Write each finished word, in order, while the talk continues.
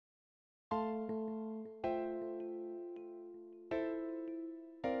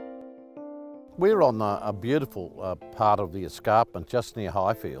We're on a beautiful part of the escarpment just near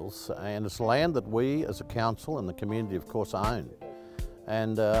Highfields, and it's land that we as a council and the community of course own.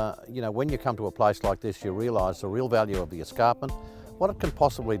 And you know, when you come to a place like this, you realise the real value of the escarpment, what it can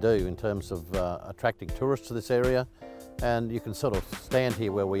possibly do in terms of attracting tourists to this area. And you can sort of stand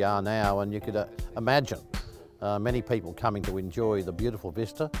here where we are now and you could imagine many people coming to enjoy the beautiful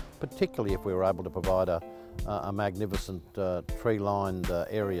vista, particularly if we were able to provide a magnificent tree-lined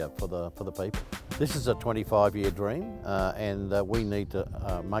area for the people. This is a 25-year dream and we need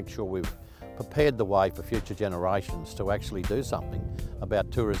to make sure we've prepared the way for future generations to actually do something about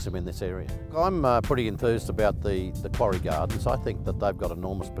tourism in this area. I'm pretty enthused about the Quarry Gardens. I think that they've got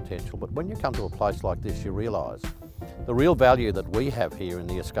enormous potential, but when you come to a place like this you realise the real value that we have here in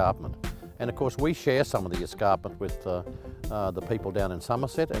the escarpment. And of course we share some of the escarpment with the people down in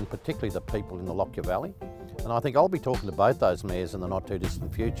Somerset and particularly the people in the Lockyer Valley. And I think I'll be talking to both those mayors in the not too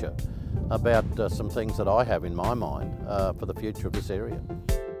distant future about some things that I have in my mind for the future of this area.